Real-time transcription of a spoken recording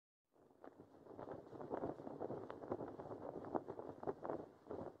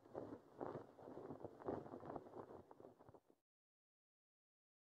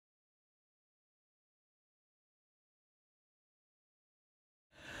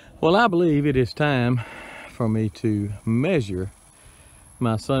Well, I believe it is time for me to measure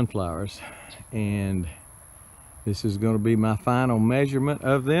my sunflowers, and this is going to be my final measurement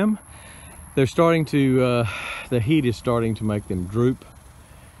of them. They're starting to, the heat is starting to make them droop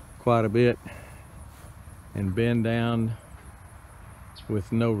quite a bit and bend down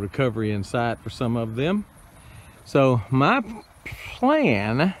with no recovery in sight for some of them. So my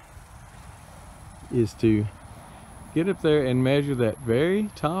plan is to get up there and measure that very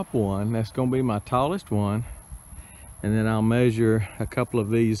top one. That's going to be my tallest one. And then I'll measure a couple of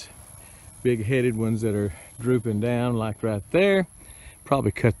these big-headed ones that are drooping down, like right there.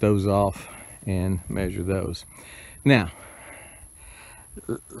 Probably cut those off and measure those. Now,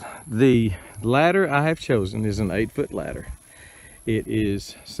 the ladder I have chosen is an 8-foot ladder. It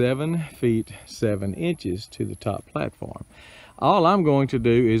is 7 feet 7 inches to the top platform. All I'm going to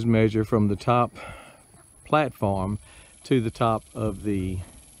do is measure from the top platform to the top of the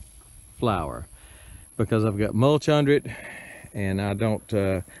flower, because I've got mulch under it, and I don't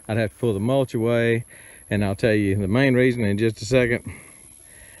I'd have to pull the mulch away, and I'll tell you the main reason in just a second.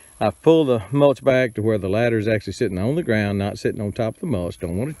 I've pulled the mulch back to where the ladder is actually sitting on the ground, not sitting on top of the mulch.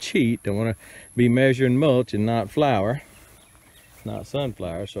 Don't want to cheat, don't want to be measuring mulch and not flower, not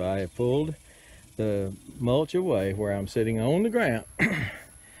sunflower. So I have pulled the mulch away where I'm sitting on the ground.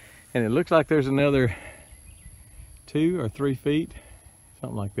 And it looks like there's another 2 or 3 feet,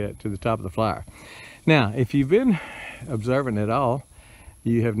 something like that, to the top of the flower. Now, if you've been observing at all,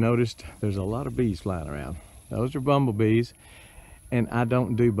 you have noticed there's a lot of bees flying around. Those are bumblebees, and I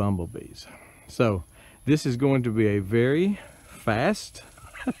don't do bumblebees. So this is going to be a very fast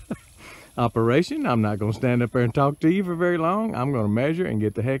operation. I'm not going to stand up there and talk to you for very long. I'm going to measure and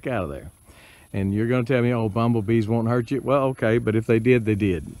get the heck out of there. And you're going to tell me, oh, bumblebees won't hurt you. Well, okay, but if they did, they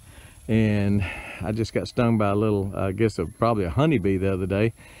did. And I just got stung by a little, I guess probably a honeybee the other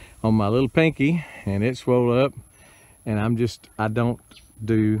day on my little pinky, and it swelled up. And I don't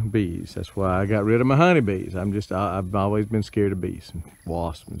do bees. That's why I got rid of my honeybees. I've always been scared of bees and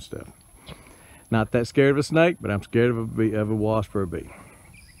wasps and stuff. Not that scared of a snake, but I'm scared of a wasp or a bee.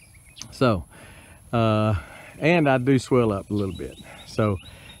 So, and I do swell up a little bit. So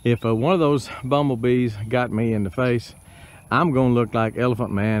if one of those bumblebees got me in the face, I'm gonna look like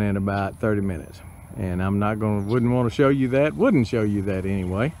Elephant Man in about 30 minutes. And I'm not gonna, wouldn't want to show you that, wouldn't show you that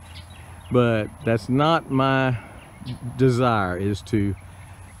anyway. But that's not my desire, is to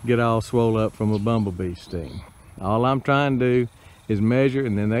get all swole up from a bumblebee sting. All I'm trying to do is measure,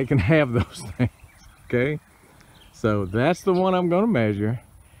 and then they can have those things, okay? So that's the one I'm gonna measure,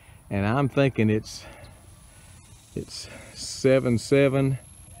 and I'm thinking it's 7, 7,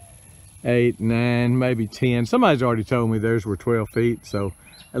 8, 9, maybe 10. Somebody's already told me theirs were 12 feet, so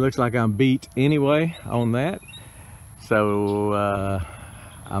it looks like I'm beat anyway on that. So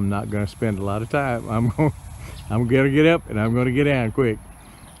I'm not gonna spend a lot of time. I'm gonna get up and I'm gonna get down quick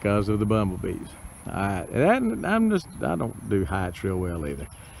because of the bumblebees. All right, I don't do heights real well either.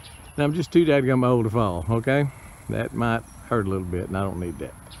 And I'm just too dadgum old to fall, okay? That might hurt a little bit, and I don't need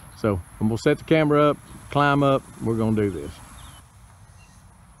that. So I'm gonna set the camera up, climb up, we're gonna do this.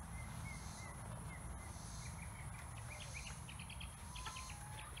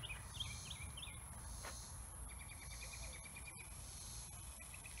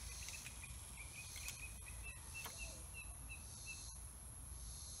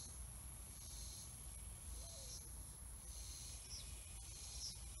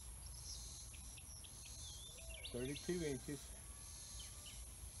 "32 inches.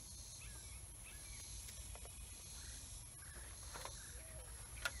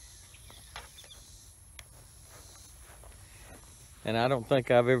 And I don't think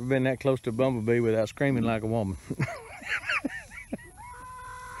I've ever been that close to a bumblebee without screaming like a woman.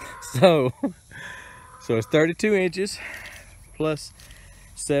 So it's 32 inches plus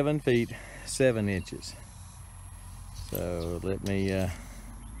 7 feet 7 inches. So let me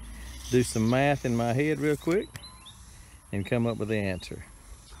do some math in my head real quick and come up with the answer.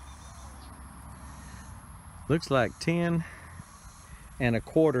 Looks like 10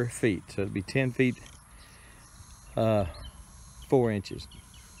 1/4 feet. So it'd be 10 feet 4 inches.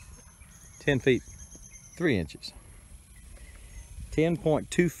 10 feet 3 inches.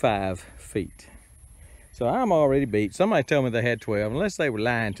 10.25 feet. So I'm already beat. Somebody told me they had 12, unless they were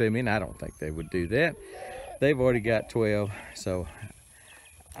lying to me, and I don't think they would do that. They've already got 12, so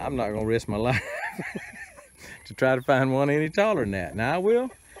I'm not gonna risk my life to try to find one any taller than that. Now I will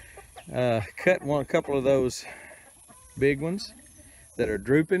cut a couple of those big ones that are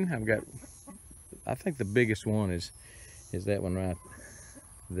drooping. I think the biggest one is that one right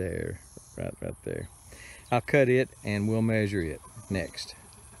there, right there. I'll cut it and we'll measure it next.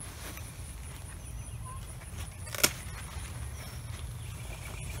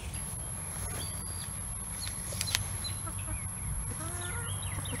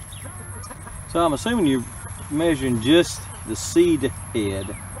 So I'm assuming you're measuring just the seed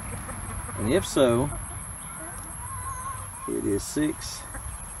head, and if so, it is 6,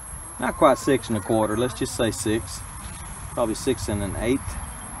 not quite 6 1/4, let's just say 6, probably 6 1/8.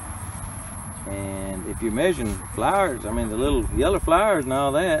 And if you're measuring flowers, I mean the little yellow flowers and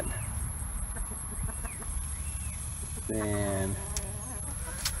all that, then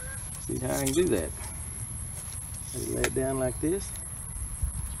see how I can do that. Lay it down like this.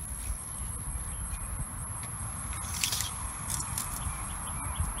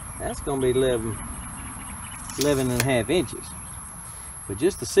 That's going to be 11 1/2 inches. But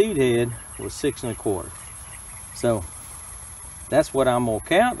just the seed head was 6 1/4. So that's what I'm going to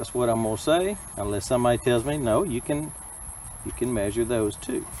count. That's what I'm going to say. Unless somebody tells me, no, you can measure those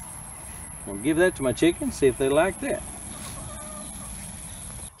too. I'm going to give that to my chickens, see if they like that.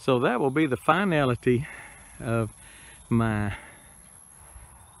 So that will be the finality of my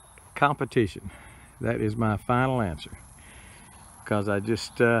competition. That is my final answer. Because I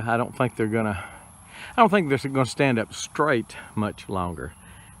just, I don't think they're gonna stand up straight much longer.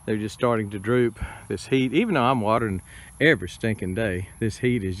 They're just starting to droop. This heat, even though I'm watering every stinking day, this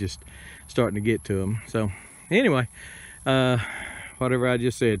heat is just starting to get to them. So anyway, whatever I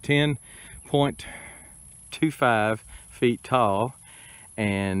just said, 10.25 feet tall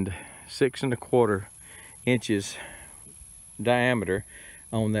and 6 1/4 inches diameter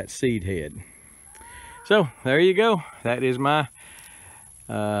on that seed head. So there you go. That is my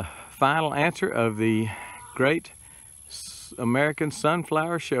final answer of the Great American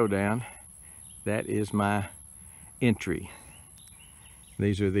Sunflower Showdown. That is my entry.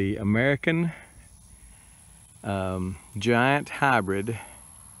 These are the American giant hybrid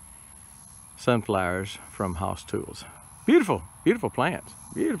sunflowers from Haas Tools. Beautiful, beautiful plants,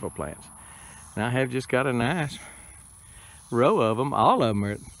 beautiful plants. And I have just got a nice row of them. All of them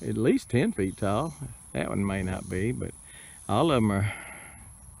are at least 10 feet tall. That one may not be, but all of them are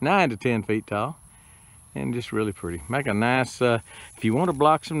 9 to 10 feet tall and just really pretty. Make a nice, if you want to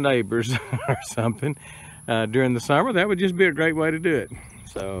block some neighbors or something during the summer, that would just be a great way to do it.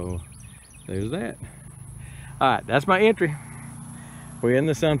 So there's that. All right, that's my entry. We're in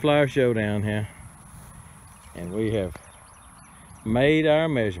the Sunflower Showdown here, and we have made our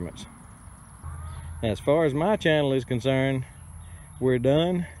measurements. As far as my channel is concerned, we're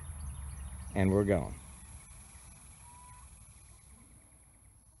done and we're gone.